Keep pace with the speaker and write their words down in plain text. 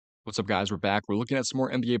What's up, guys? We're back. We're looking at some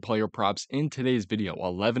more NBA player props in today's video.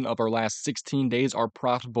 11 of our last 16 days are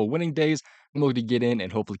profitable winning days. I'm looking to get in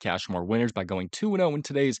and hopefully cash more winners by going 2-0 in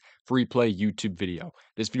today's free play YouTube video.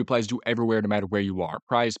 This video applies to everywhere, no matter where you are.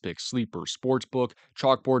 Prizepicks, sleeper, sportsbook,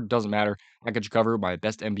 chalkboard, doesn't matter. I got you covered. My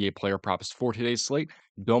best NBA player props for today's slate.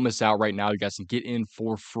 Don't miss out right now. You guys can get in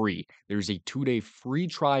for free. There's a 2-day free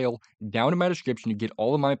trial down in my description. You get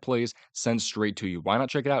all of my plays sent straight to you. Why not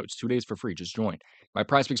check it out? It's 2 days for free. Just join. My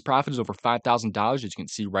Prizepicks profit is over $5,000, as you can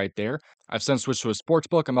see right there. I've since switched to a sports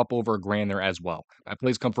book. I'm up over $1,000 there as well. My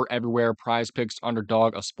plays come for everywhere. Prizepicks,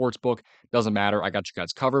 underdog, a sports book, doesn't matter. I got you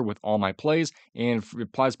guys covered with all my plays, and it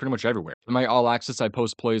applies pretty much everywhere. In my all access, I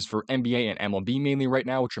post plays for NBA and MLB mainly right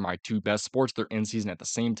now, which are my two best sports. They're in season at the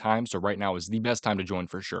same time, so right now is the best time to join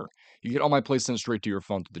for sure. You get all my plays sent straight to your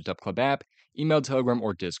phone through the DubClub app, email, Telegram,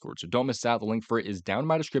 or Discord. So don't miss out. The link for it is down in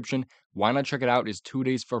my description. Why not check it out? It's 2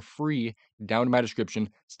 days for free down in my description.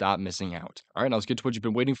 Stop missing out. All right, now let's get to what you've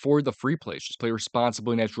been waiting for, the free plays. Just play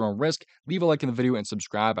responsibly and at your own risk. Leave a like in the video and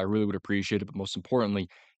subscribe. I really would appreciate it. But most importantly,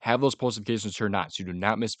 have those post notifications turned on so you do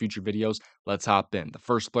not miss future videos. Let's hop in. The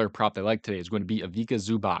first player prop I like today is going to be Ivica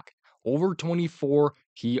Zubac. Over 24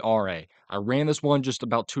 PRA. I ran this one just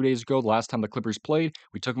about 2 days ago. The last time the Clippers played,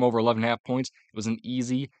 we took them over 11.5 points. It was an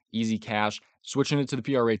easy cash. Switching it to the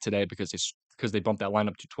PRA today because they bumped that line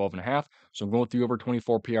up to 12.5. So I'm going with the over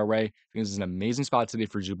 24 PRA. I think this is an amazing spot today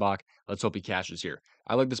for Zubac. Let's hope he cashes here.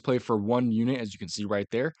 I like this play for 1 unit, as you can see right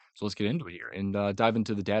there. So let's get into it here and dive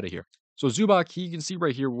into the data here. So Zubac, you can see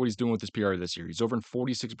right here what he's doing with his PRA this year. He's over in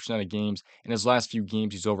 46% of games. In his last few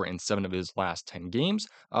games, he's over in 7 of his last 10 games,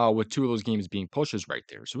 with 2 of those games being pushes right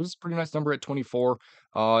there. So this is a pretty nice number at 24.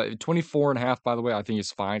 24.5, by the way, I think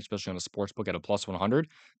is fine, especially on a sports book at a plus 100.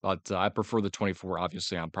 But I prefer the 24,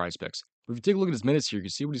 obviously, on Prizepicks. If you take a look at his minutes here, you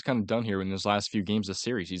can see what he's kind of done here in his last few games of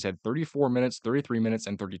series. He's had 34 minutes, 33 minutes,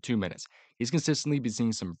 and 32 minutes. He's consistently been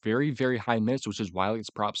seeing some very high minutes, which is why I like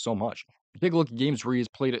his props so much. If you take a look at games where he has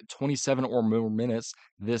played at 27 or more minutes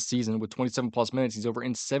this season, with 27 plus minutes, he's over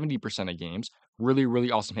in 70% of games. Really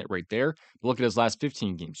awesome hit right there. But look at his last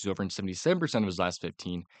 15 games. He's over in 77% of his last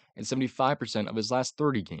 15 and 75% of his last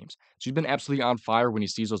 30 games. So he's been absolutely on fire when he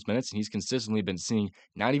sees those minutes, and he's consistently been seeing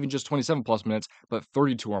not even just 27 plus minutes, but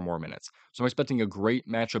 32 or more minutes. So I'm expecting a great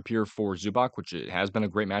matchup here for Zubac, which it has been a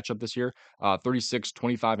great matchup this year. 36,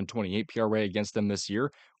 25, and 28 PRA against them this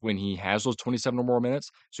year when he has those 27 or more minutes.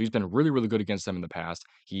 So he's been really good against them in the past.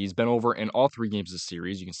 He's been over in all 3 games this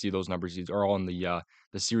series. You can see those numbers. These are all in the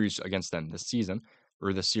series against them this season,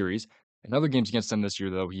 or the series. In other games against them this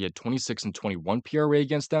year, though, he had 26 and 21 PRA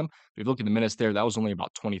against them. If you look at the minutes there, that was only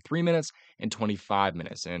about 23 minutes and 25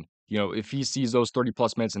 minutes. And, if he sees those 30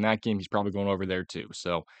 plus minutes in that game, he's probably going over there too.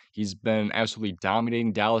 So he's been absolutely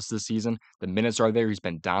dominating Dallas this season. The minutes are there. He's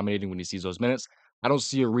been dominating when he sees those minutes. I don't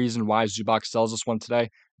see a reason why Zubac sells this one today.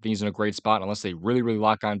 I think he's in a great spot unless they really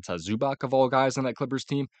lock on to Zubac of all guys on that Clippers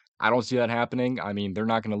team. I don't see that happening. I mean, they're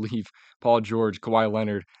not going to leave Paul George, Kawhi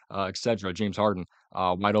Leonard, etc., James Harden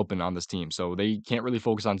wide open on this team. So they can't really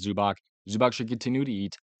focus on Zubac. Zubac should continue to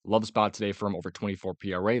eat. Love the spot today for him over 24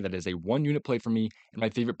 PRA. That is a 1 unit play for me and my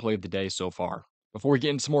favorite play of the day so far. Before we get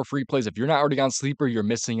into some more free plays, if you're not already on Sleeper, you're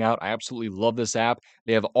missing out. I absolutely love this app.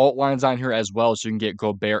 They have alt lines on here as well, so you can get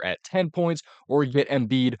Gobert at 10 points, or you get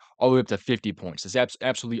Embiid all the way up to 50 points. This app's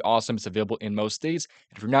absolutely awesome. It's available in most states.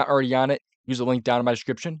 If you're not already on it, use the link down in my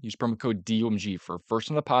description. Use promo code DOMG for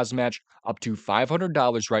first on deposit match up to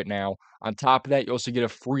 $500 right now. On top of that, you also get a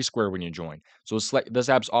free square when you join. So this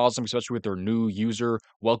app's awesome, especially with their new user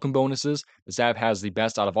welcome bonuses. This app has the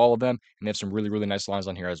best out of all of them, and they have some really nice lines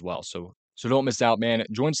on here as well. So don't miss out, man.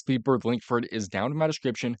 Join Sleeper. The link for it is down in my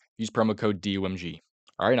description. Use promo code DOMG.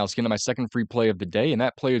 All right, now let's get into my second free play of the day, and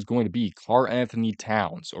that play is going to be Karl-Anthony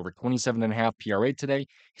Towns, over 27.5 PRA today.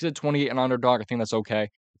 He's at 28 and underdog. I think that's okay.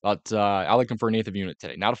 But I like him for an eighth of a unit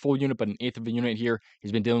today. Not a full unit, but an eighth of a unit here.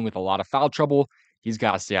 He's been dealing with a lot of foul trouble. He's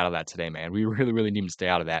got to stay out of that today, man. We really need him to stay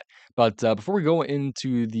out of that. But before we go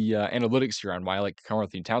into the analytics here on why I like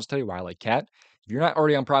Karl-Anthony Towns today, why I like Cat, if you're not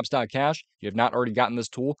already on props.cash, you have not already gotten this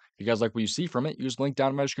tool, if you guys like what you see from it, use the link down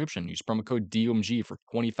in my description. Use promo code DOMG for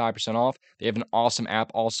 25% off. They have an awesome app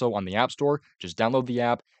also on the App Store. Just download the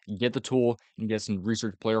app, get the tool, and get some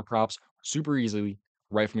research player props super easily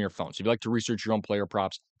right from your phone. So if you'd like to research your own player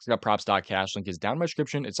props, check out props.cash. Link is down in my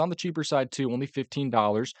description. It's on the cheaper side too, only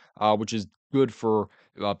 $15, which is good for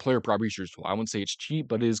player prop research tool. I wouldn't say it's cheap,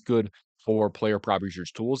 but it is good for player prop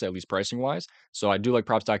research tools, at least pricing wise. So I do like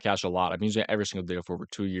props.cash a lot. I've been using it every single day for over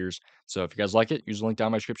 2 years. So if you guys like it, use the link down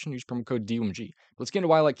in my description. Use promo code DOMG. Let's get into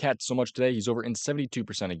why I like Cat so much today. He's over in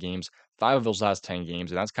 72% of games, 5 of those last 10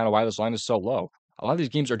 games, and that's kind of why this line is so low. A lot of these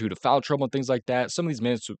games are due to foul trouble and things like that. Some of these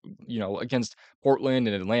minutes, against Portland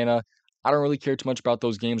and Atlanta, I don't really care too much about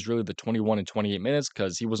those games, really, the 21 and 28 minutes,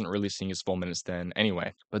 because he wasn't really seeing his full minutes then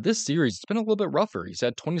anyway. But this series, it's been a little bit rougher. He's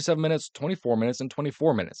had 27 minutes, 24 minutes, and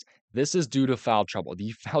 24 minutes. This is due to foul trouble.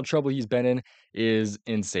 The foul trouble he's been in is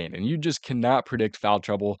insane, and you just cannot predict foul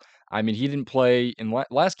trouble. I mean, he didn't play in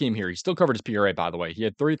last game here. He still covered his PRA, by the way. He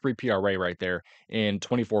had 33 PRA right there in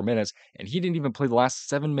 24 minutes, and he didn't even play the last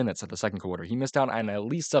 7 minutes of the second quarter. He missed out on at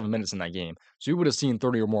least 7 minutes in that game. So he would have seen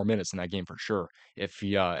 30 or more minutes in that game for sure if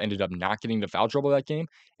he ended up not getting the foul trouble that game.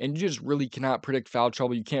 And you just really cannot predict foul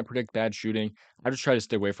trouble. You can't predict bad shooting. I just try to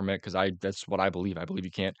stay away from it because that's what I believe. I believe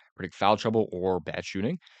you can't predict foul trouble or bad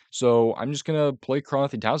shooting. So I'm just gonna play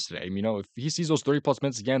Karl-Anthony Towns today. If he sees those 30 plus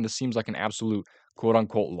minutes again, this seems like an absolute quote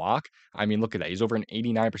unquote lock. I mean, look at that. He's over in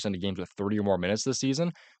 89% of games with 30 or more minutes this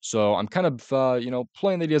season. So I'm kind of,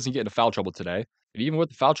 playing that he doesn't get into foul trouble today. But even with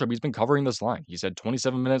the foul trouble, he's been covering this line. He's had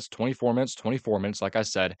 27 minutes, 24 minutes, 24 minutes, like I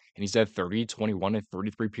said, and he's had 30, 21, and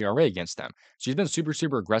 33 PRA against them. So he's been super,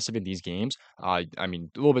 super aggressive in these games. I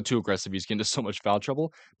mean, a little bit too aggressive. He's getting into so much foul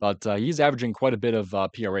trouble, but he's averaging quite a bit of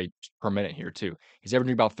PRA per minute here, too. He's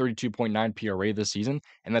averaging about 32.9 PRA this season,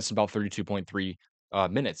 and that's about 32.3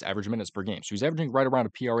 minutes, average minutes per game. So he's averaging right around a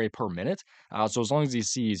PRA per minute. So as long as he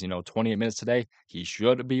sees, 28 minutes today, he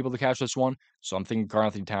should be able to catch this one. So I'm thinking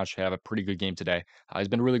Karl-Anthony Towns should have a pretty good game today. He's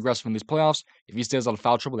been really aggressive in these playoffs. If he stays out of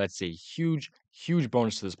foul trouble, that's a huge, huge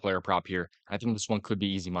bonus to this player prop here. I think this one could be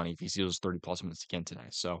easy money if he sees those 30 plus minutes again today.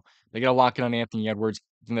 So they got to lock in on Anthony Edwards.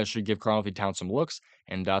 I think that should give Karl-Anthony Towns some looks,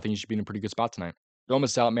 and I think he should be in a pretty good spot tonight. Don't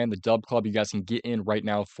miss out, man. The DubClub, you guys can get in right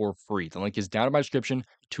now for free. The link is down in my description.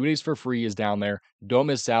 2 days for free is down there. Don't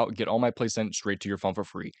miss out. Get all my plays sent straight to your phone for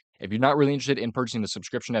free. If you're not really interested in purchasing the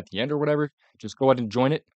subscription at the end or whatever, just go ahead and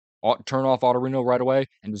join it. Turn off auto renewal right away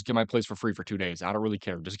and just get my plays for free for 2 days. I don't really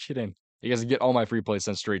care. Just get in. You guys can get all my free plays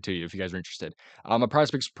sent straight to you if you guys are interested. My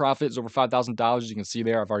Prizepicks profit is over $5,000. You can see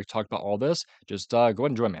there. I've already talked about all this. Just go ahead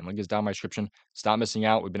and join, man. Link is down in my description. Stop missing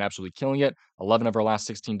out. We've been absolutely killing it. 11 of our last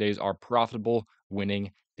 16 days are profitable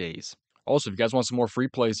winning days. Also, if you guys want some more free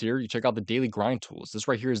plays here, you check out the daily grind tools. This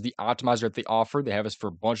right here is the optimizer that they offer. They have us for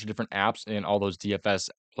a bunch of different apps in all those DFS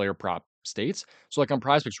player prop states. So like on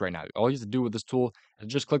PrizePicks right now, all you have to do with this tool is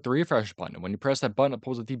just click the refresh button. And when you press that button, it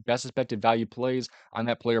pulls up the best expected value plays on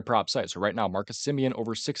that player prop site. So right now, Marcus Simeon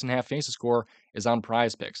over 6.5 fantasy score is on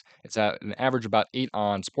PrizePicks. It's at an average about 8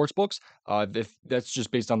 on sportsbooks. That's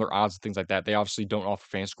just based on their odds and things like that. They obviously don't offer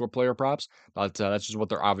fantasy score player props, but that's just what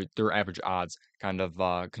their average odds kind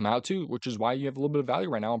of come out to, which is why you have a little bit of value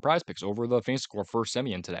right now on PrizePicks over the fantasy score for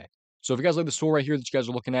Simeon today. So if you guys like the tool right here that you guys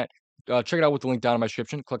are looking at, check it out with the link down in my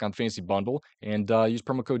description. Click on Fantasy Bundle and use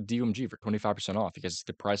promo code DOMG for 25% off. You guys see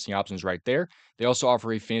the pricing options right there. They also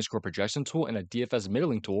offer a fantasy score projection tool and a DFS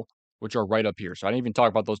middling tool, which are right up here. So I didn't even talk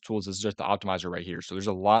about those tools. This is just the optimizer right here. So there's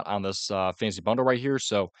a lot on this fantasy bundle right here.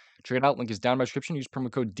 So check it out. Link is down in my description. Use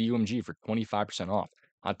promo code DOMG for 25% off.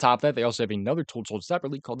 On top of that, they also have another tool sold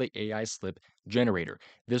separately called the AI Slip Generator.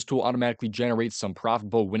 This tool automatically generates some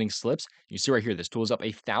profitable winning slips. You see right here, this tool is up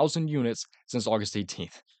 1,000 units since August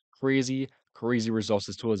 18th. Crazy, crazy results.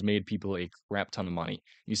 This tool has made people a crap ton of money.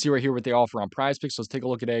 You see right here what they offer on PrizePicks. Let's take a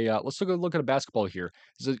look at a basketball here.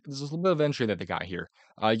 There's a little bit of entry that they got here.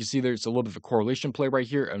 You can see there's a little bit of a correlation play right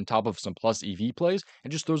here on top of some plus EV plays,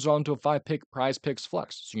 and just throws it on to a 5-pick PrizePicks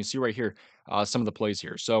flex. So you can see right here some of the plays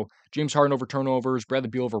here. So James Harden over turnovers, Bradley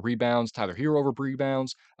Beal over rebounds, Tyler Hero over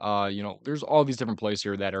rebounds. There's all these different plays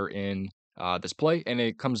here that are in this play, and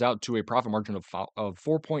it comes out to a profit margin of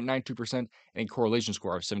 4.92% and a correlation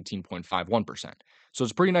score of 17.51%. So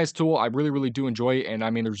it's a pretty nice tool. I really, really do enjoy it, and I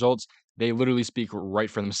mean the results, they literally speak right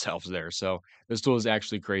for themselves there. So this tool is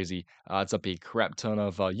actually crazy. It's up a crap ton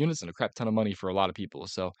of units and a crap ton of money for a lot of people.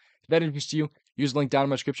 So if that interests you, use the link down in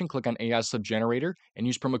my description, click on AI Sub Generator, and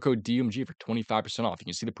use promo code DOMG for 25% off. You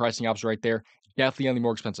can see the pricing options right there. Definitely on the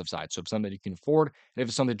more expensive side. So if it's something that you can afford, and if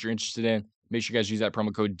it's something that you're interested in, make sure you guys use that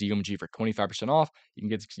promo code DOMG for 25% off. You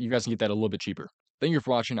guys can get that a little bit cheaper. Thank you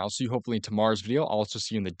for watching. I'll see you hopefully in tomorrow's video. I'll also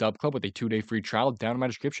see you in the DubClub with a 2-day free trial down in my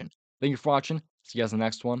description. Thank you for watching. See you guys in the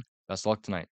next one. Best of luck tonight.